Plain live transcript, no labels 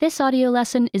This audio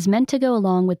lesson is meant to go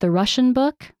along with the Russian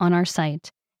book on our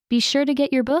site. Be sure to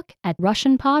get your book at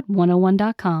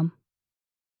RussianPod101.com.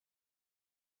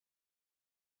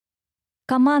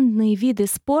 Командные виды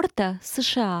спорта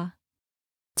США.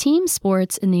 Team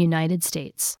sports in the United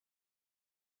States.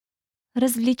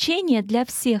 Развлечения для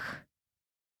всех.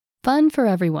 Fun for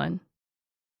everyone.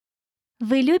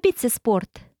 Вы любите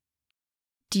спорт?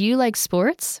 Do you like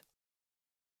sports?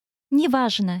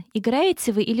 Неважно,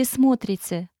 играете вы или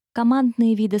смотрите.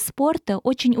 Командные виды спорта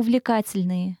очень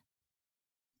увлекательные.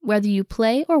 Whether you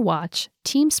play or watch,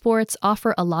 team sports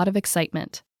offer a lot of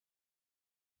excitement.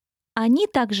 Они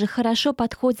также хорошо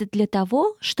подходят для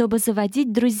того, чтобы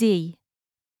заводить друзей.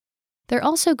 They're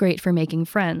also great for making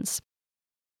friends.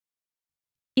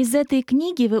 Из этой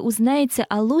книги вы узнаете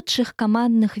о лучших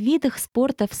командных видах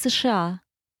спорта в США.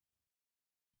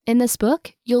 In this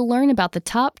book, you'll learn about the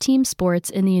top team sports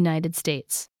in the United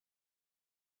States.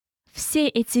 Все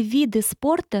эти виды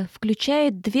спорта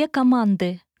включают две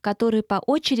команды, которые по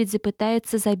очереди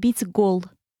пытаются забить гол.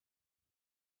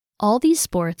 All these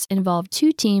sports involve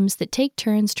two teams that take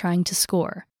turns trying to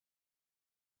score.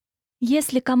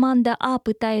 Если команда А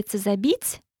пытается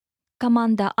забить,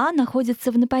 команда А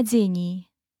находится в нападении.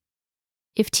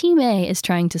 If Team A is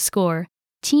trying to score,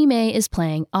 Team A is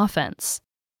playing offense.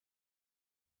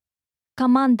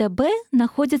 Команда Б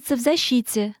находится в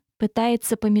защите,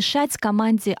 пытается помешать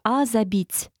команде А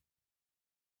забить.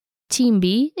 Team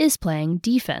B is playing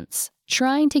defense,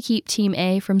 trying to keep Team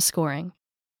A from scoring.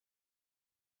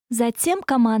 Затем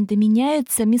команды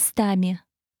меняются местами.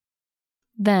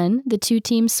 Then the two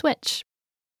teams switch.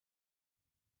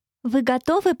 Вы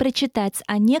готовы прочитать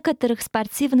о некоторых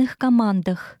спортивных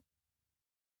командах?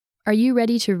 Are you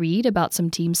ready to read about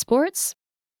some team sports?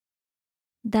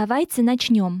 Давайте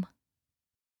начнем.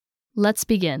 Let's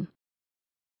begin.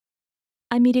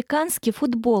 Американский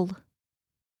футбол.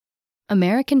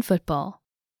 American football.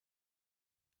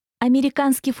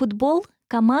 Американский футбол –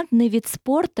 командный вид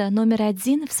спорта номер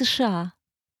 1 в США.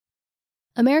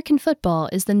 American football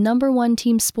is the number one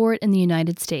team sport in the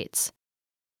United States.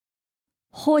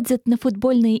 Ходят на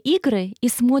футбольные игры и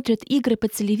смотрят игры по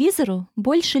телевизору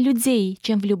больше людей,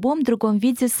 чем в любом другом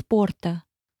виде спорта.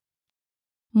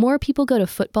 More people go to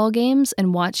football games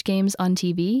and watch games on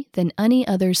TV than any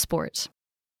other sport.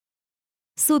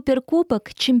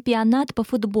 Суперкубок – чемпионат по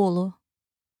футболу.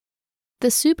 The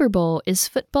Super Bowl is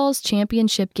football's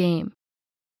championship game.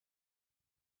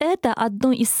 Это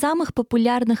одно из самых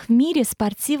популярных в мире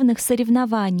спортивных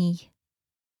соревнований.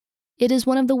 It is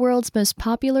one of the world's most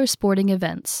popular sporting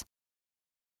events.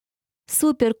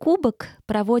 Суперкубок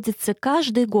проводится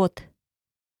каждый год.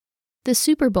 The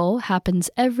Super Bowl happens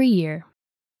every year.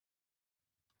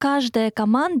 Каждая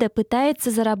команда пытается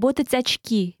заработать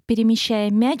очки, перемещая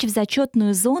мяч в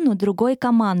зачетную зону другой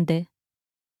команды.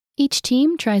 Each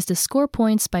team tries to score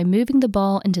points by moving the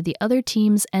ball into the other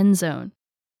team's end zone.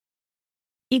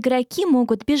 Игроки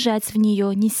могут бежать в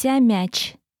нее, неся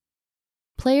мяч.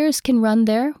 Players can run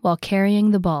there while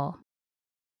carrying the ball.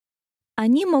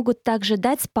 Они могут также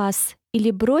дать пас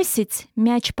или бросить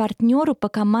мяч партнеру по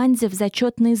команде в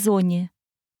зачетной зоне.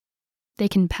 They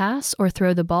can pass or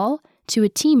throw the ball to a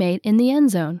teammate in the end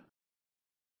zone.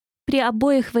 При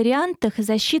обоих вариантах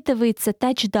засчитывается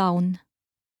тачдаун.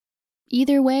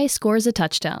 Either way scores a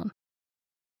touchdown.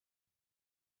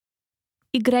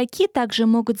 Игроки также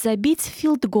могут забить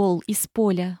филд-гол из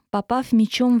поля, попав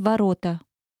мячом в ворота.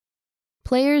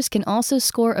 Players can also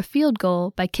score a field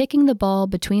goal by kicking the ball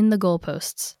between the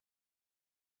goalposts.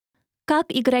 Как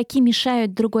игроки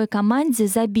мешают другой команде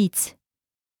забить?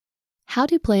 How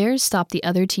do players stop the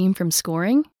other team from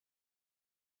scoring?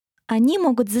 Они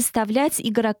могут заставлять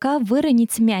игрока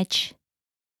выронить мяч.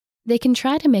 They can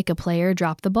try to make a player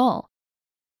drop the ball.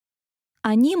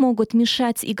 Они могут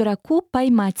мешать игроку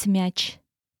поймать мяч.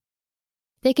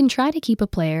 They can try to keep a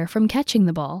player from catching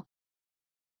the ball.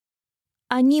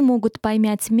 Они могут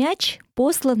поймать мяч,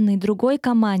 посланный другой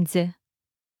команде.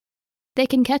 They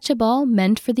can catch a ball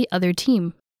meant for the other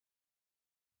team.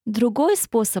 Другой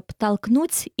способ —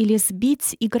 толкнуть или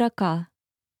сбить игрока.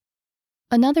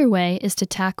 Another way is to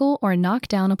tackle or knock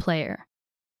down a player.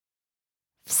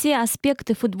 Все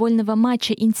аспекты футбольного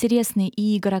матча интересны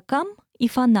и игрокам, и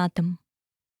фанатам.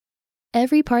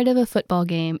 Every part of a football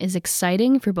game is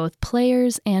exciting for both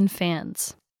players and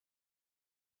fans.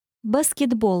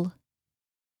 Баскетбол.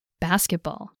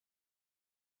 Basketball.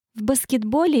 В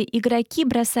баскетболе игроки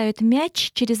бросают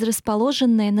мяч через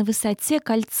расположенное на высоте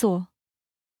кольцо.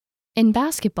 In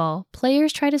basketball,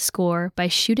 players try to score by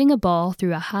shooting a ball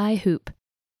through a high hoop.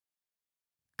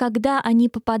 Когда они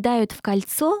попадают в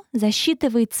кольцо,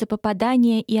 засчитывается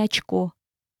попадание и очко.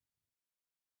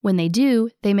 When they do,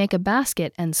 they make a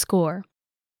basket and score.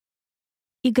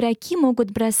 Игроки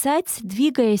могут бросать,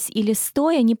 двигаясь или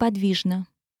стоя неподвижно.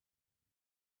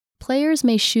 Players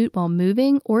may shoot while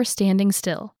moving or standing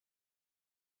still.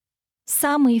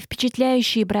 Самые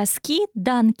впечатляющие броски —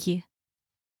 данки.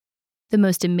 The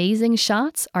most amazing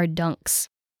shots are dunks.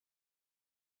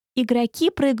 Игроки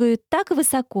прыгают так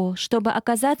высоко, чтобы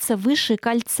оказаться выше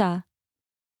кольца.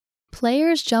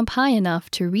 Players jump high enough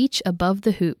to reach above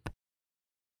the hoop.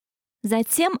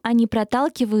 Затем они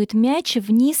проталкивают мяч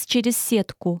вниз через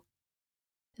сетку.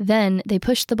 Then they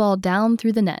push the ball down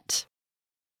through the net.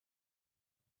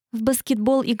 В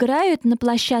баскетбол играют на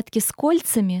площадке с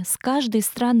кольцами с каждой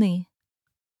стороны.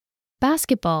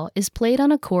 Basketball is played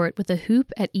on a court with a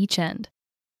hoop at each end.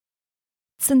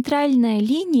 Центральная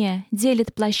линия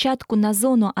делит площадку на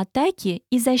зону атаки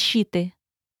и защиты.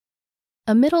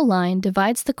 A middle line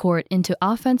divides the court into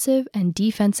offensive and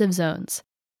defensive zones.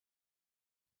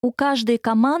 У каждой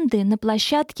команды на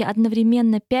площадке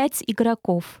одновременно 5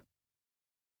 игроков.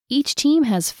 Each team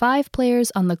has 5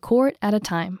 players on the court at a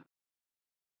time.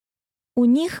 У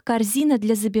них корзина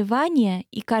для забивания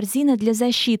и корзина для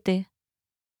защиты.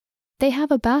 They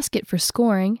have a basket for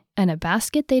scoring and a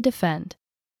basket they defend.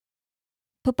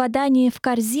 Попадание в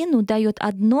корзину дает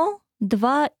 1,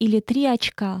 2 или 3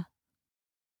 очка.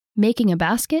 Making a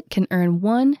basket can earn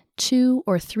 1, 2,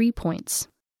 or 3 points.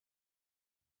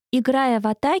 Играя в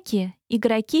атаке,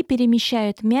 игроки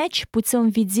перемещают мяч путем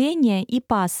ведения и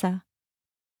паса.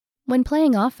 When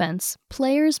playing offense,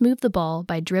 players move the ball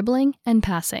by dribbling and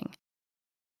passing.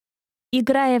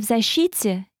 Играя в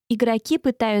защите, игроки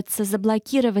пытаются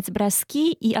заблокировать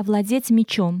броски и овладеть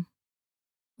мячом.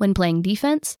 When playing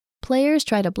defense, players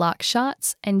try to block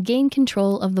shots and gain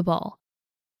control of the ball.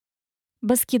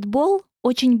 Баскетбол —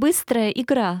 очень быстрая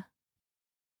игра.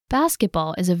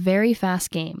 Basketball is a very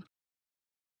fast game.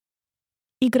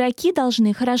 Игроки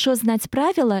должны хорошо знать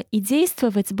правила и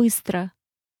действовать быстро.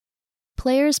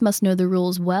 Players must know the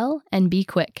rules well and be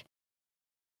quick.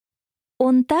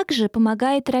 Он также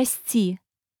помогает расти.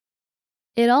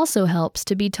 It also helps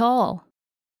to be tall.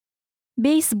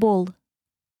 Бейсбол.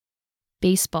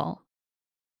 Baseball.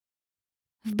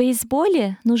 В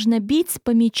бейсболе нужно бить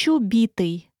по мячу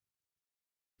битой.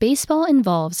 Baseball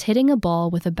involves hitting a ball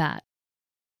with a bat.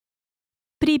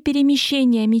 При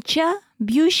перемещении мяча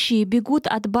бьющие бегут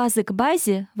от базы к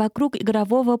базе вокруг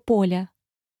игрового поля.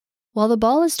 While the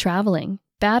ball is traveling,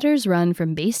 batters run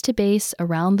from base to base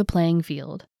around the playing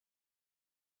field.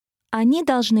 Они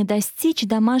должны достичь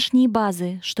домашней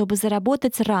базы, чтобы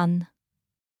заработать ран.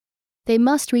 They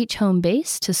must reach home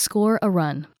base to score a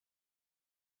run.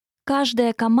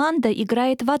 Каждая команда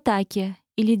играет в атаке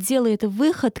или делает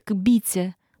выход к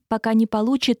бите, пока не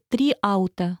получит 3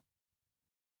 аута.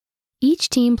 Each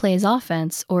team plays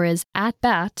offense or is at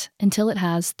bat until it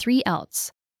has 3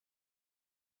 outs.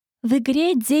 В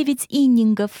игре 9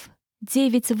 иннингов,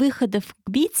 9 выходов к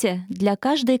бите для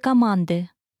каждой команды.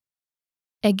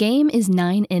 A game is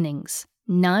 9 innings,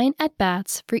 9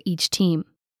 at-bats for each team.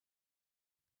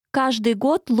 Каждый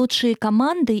год лучшие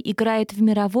команды играют в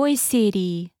мировой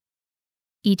серии.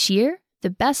 Each year, the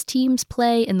best teams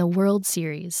play in the World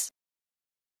Series.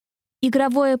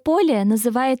 Игровое поле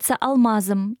называется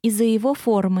алмазом из-за его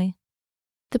формы.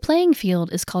 The playing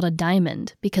field is called a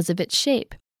diamond because of its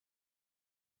shape.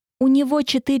 У него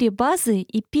 4 базы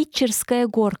и питчерская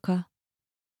горка.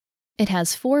 It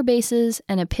has 4 bases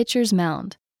and a pitcher's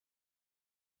mound.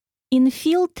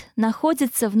 Инфилд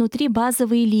находится внутри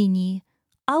базовой линии,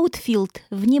 аутфилд —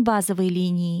 вне базовой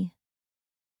линии.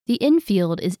 The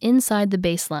infield is inside the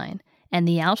baseline, and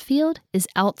the outfield is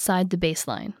outside the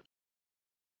baseline.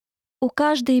 У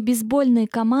каждой бейсбольной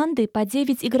команды по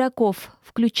 9 игроков,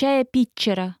 включая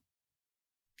питчера.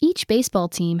 Each baseball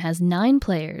team has 9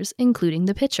 players, including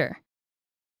the pitcher.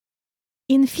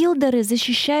 Инфилдеры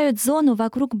защищают зону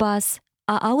вокруг баз,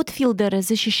 а аутфилдеры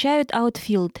защищают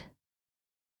аутфилд.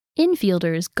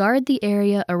 Infielders guard the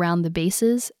area around the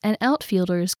bases, and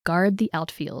outfielders guard the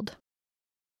outfield.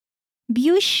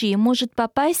 Бьющий может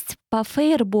попасть по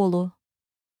фейерболу.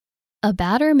 A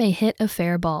batter may hit a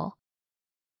fair ball.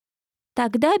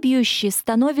 Тогда бьющий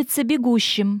становится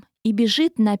бегущим и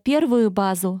бежит на первую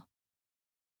базу.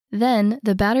 Then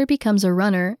the batter becomes a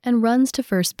runner and runs to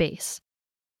first base.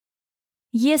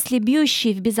 Если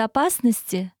бьющий в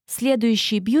безопасности,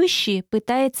 следующий бьющий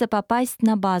пытается попасть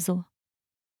на базу.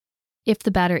 If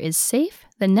the batter is safe,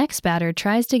 the next batter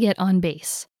tries to get on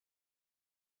base.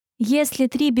 Если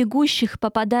 3 бегущих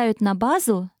попадают на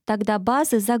базу, тогда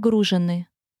базы загружены.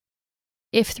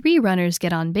 If 3 runners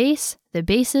get on base, the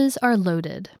bases are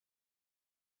loaded.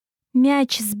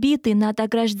 Мяч, сбитый над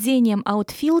ограждением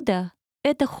аутфилда,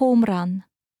 это хоум-ран.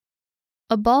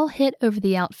 A ball hit over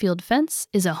the outfield fence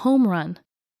is a home run.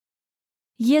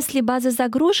 Если базы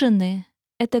загружены,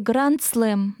 это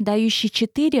гранд-слэм, дающий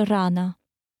 4 рана.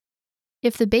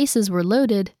 If the bases were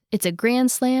loaded, it's a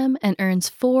grand slam and earns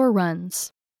 4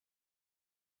 runs.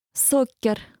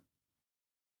 Соккер.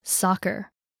 Soccer.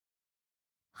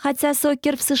 Хотя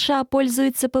соккер в США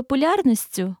пользуется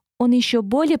популярностью, он еще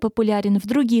более популярен в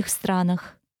других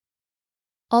странах.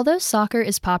 Although soccer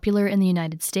is popular in the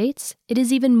United States, it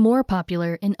is even more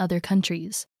popular in other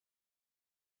countries.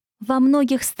 Во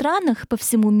многих странах по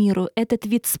всему миру этот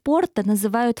вид спорта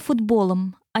называют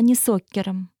футболом, а не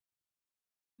соккером.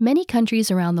 Many countries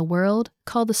around the world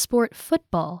call the sport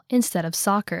football instead of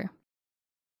soccer.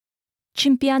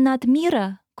 Чемпионат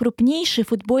мира — крупнейший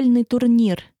футбольный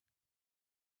турнир.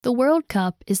 The World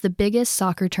Cup is the biggest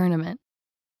soccer tournament.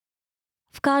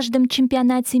 В каждом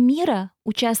чемпионате мира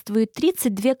участвуют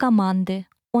 32 команды.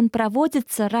 Он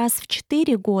проводится раз в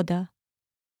 4 года.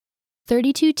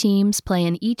 32 teams play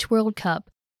in each World Cup,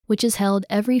 which is held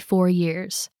every 4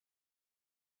 years.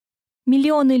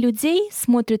 Миллионы людей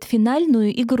смотрят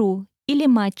финальную игру или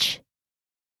матч.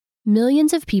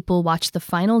 Millions of people watch the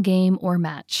final game or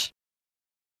match.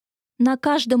 На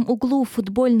каждом углу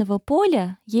футбольного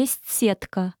поля есть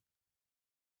сетка.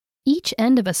 Each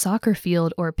end of a soccer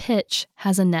field or pitch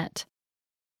has a net.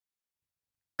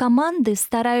 Команды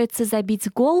стараются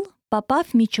забить гол,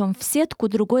 попав мячом в сетку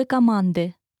другой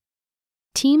команды.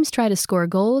 Teams try to score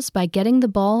goals by getting the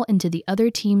ball into the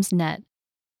other team's net.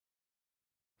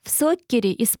 В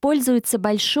соккере используется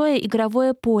большое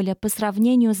игровое поле по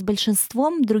сравнению с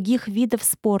большинством других видов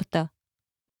спорта.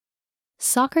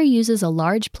 Soccer uses a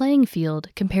large playing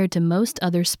field compared to most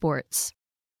other sports.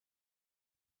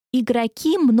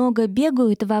 Игроки много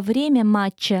бегают во время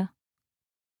матча.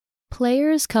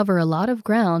 Players cover a lot of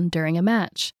ground during a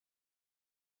match.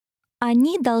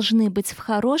 Они должны быть в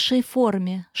хорошей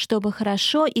форме, чтобы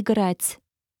хорошо играть.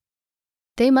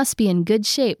 They must be in good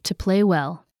shape to play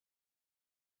well.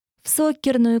 В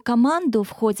соккерную команду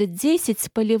входят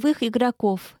 10 полевых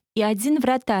игроков и 1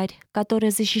 вратарь,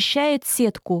 который защищает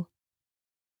сетку.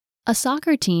 A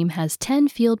soccer team has 10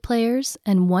 field players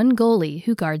and 1 goalie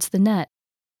who guards the net.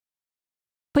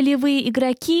 Полевые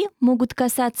игроки могут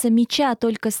касаться мяча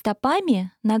только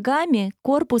стопами, ногами,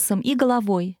 корпусом и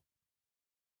головой.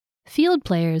 Field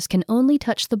players can only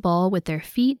touch the ball with their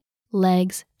feet,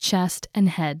 legs, chest,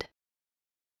 and head.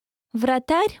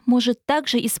 Вратарь может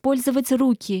также использовать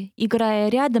руки, играя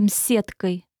рядом с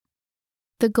сеткой.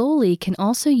 The goalie can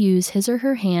also use his or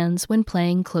her hands when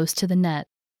playing close to the net.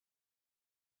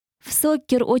 В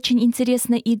соккер очень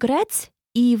интересно играть,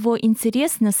 и его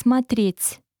интересно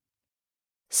смотреть.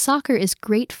 Soccer is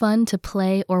great fun to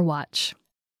play or watch.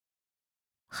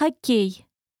 Хоккей.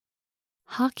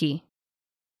 Hockey.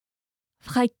 В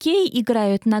хоккей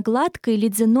играют на гладкой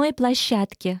ледяной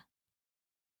площадке.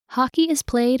 Hockey is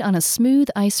played on a smooth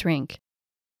ice rink.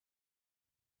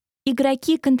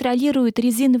 Игроки контролируют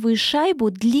резиновую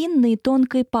шайбу длинной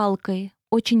тонкой палкой,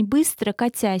 очень быстро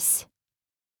катясь.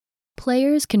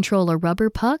 Players control a rubber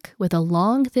puck with a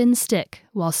long, thin stick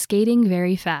while skating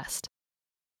very fast.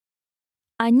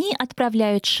 Они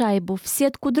отправляют шайбу в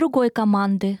сетку другой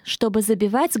команды, чтобы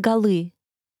забивать голы.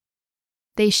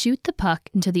 They shoot the puck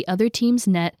into the other team's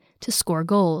net to score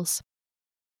goals.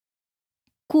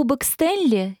 Кубок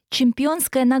Стэнли —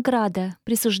 чемпионская награда,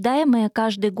 присуждаемая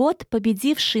каждый год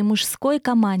победившей мужской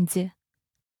команде.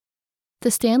 The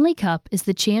Stanley Cup is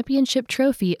the championship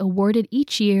trophy awarded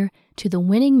each year to the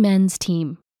winning men's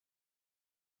team.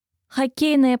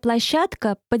 Хоккейная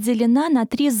площадка поделена на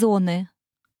 3 зоны.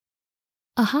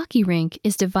 A hockey rink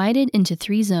is divided into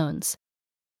 3 zones.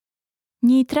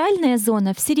 Нейтральная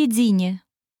зона в середине.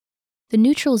 The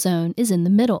neutral zone is in the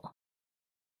middle.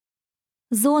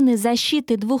 Зоны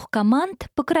защиты 2 команд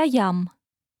по краям.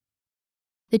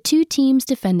 The 2 teams'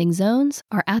 defending zones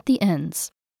are at the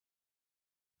ends.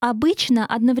 Обычно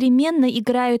одновременно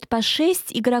играют по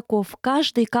 6 игроков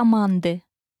каждой команды.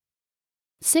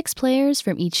 6 players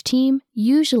from each team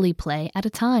usually play at a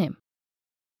time.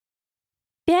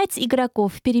 5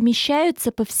 игроков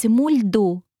перемещаются по всему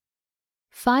льду.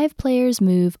 5 players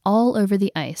move all over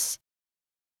the ice.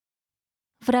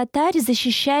 Вратарь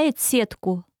защищает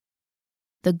сетку.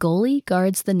 The goalie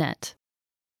guards the net.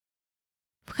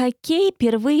 В хоккей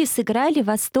впервые сыграли в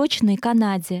Восточной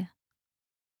Канаде.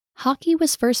 Hockey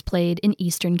was first played in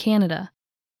Eastern Canada.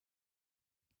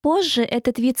 Позже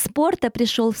этот вид спорта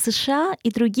пришел в США и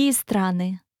другие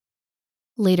страны.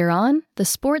 Later on, the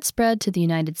sport spread to the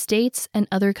United States and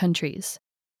other countries.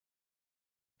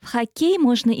 В хоккей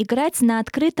можно играть на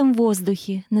открытом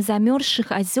воздухе, на замерзших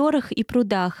озерах и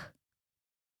прудах.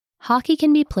 Hockey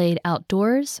can be played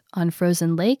outdoors, on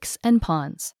frozen lakes and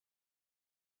ponds.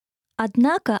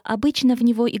 Однако обычно в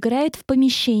него играют в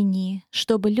помещении,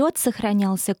 чтобы лед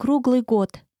сохранялся круглый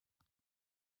год.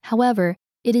 However,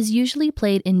 it is usually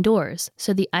played indoors,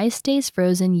 so the ice stays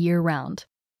frozen year-round.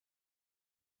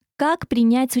 Как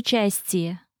принять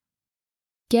участие?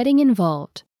 Getting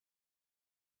involved.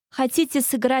 Хотите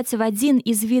сыграть в один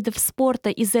из видов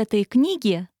спорта из этой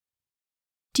книги?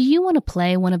 Do you want to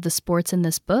play one of the sports in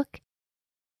this book?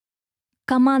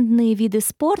 Командные виды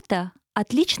спорта —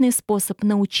 отличный способ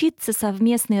научиться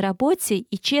совместной работе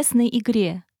и честной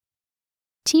игре.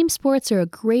 Team sports are a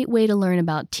great way to learn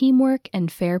about teamwork and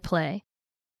fair play.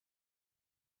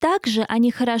 Также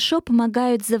они хорошо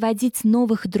помогают заводить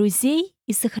новых друзей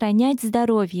и сохранять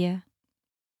здоровье.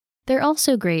 They're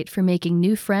also great for making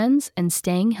new friends and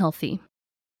staying healthy.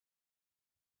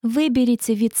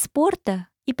 Выберите вид спорта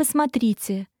и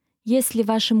посмотрите, есть ли в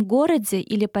вашем городе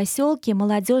или поселке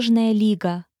молодежная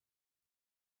лига.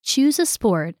 Choose a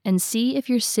sport and see if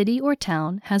your city or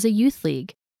town has a youth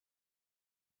league.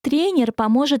 Тренер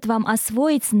поможет вам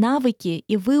освоить навыки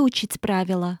и выучить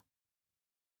правила.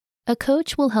 A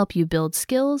coach will help you build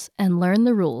skills and learn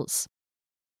the rules.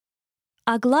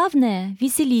 А главное,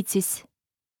 веселитесь.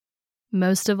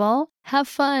 Most of all, have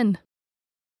fun.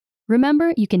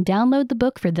 Remember, you can download the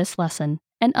book for this lesson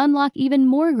and unlock even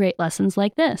more great lessons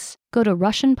like this. Go to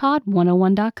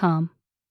RussianPod101.com.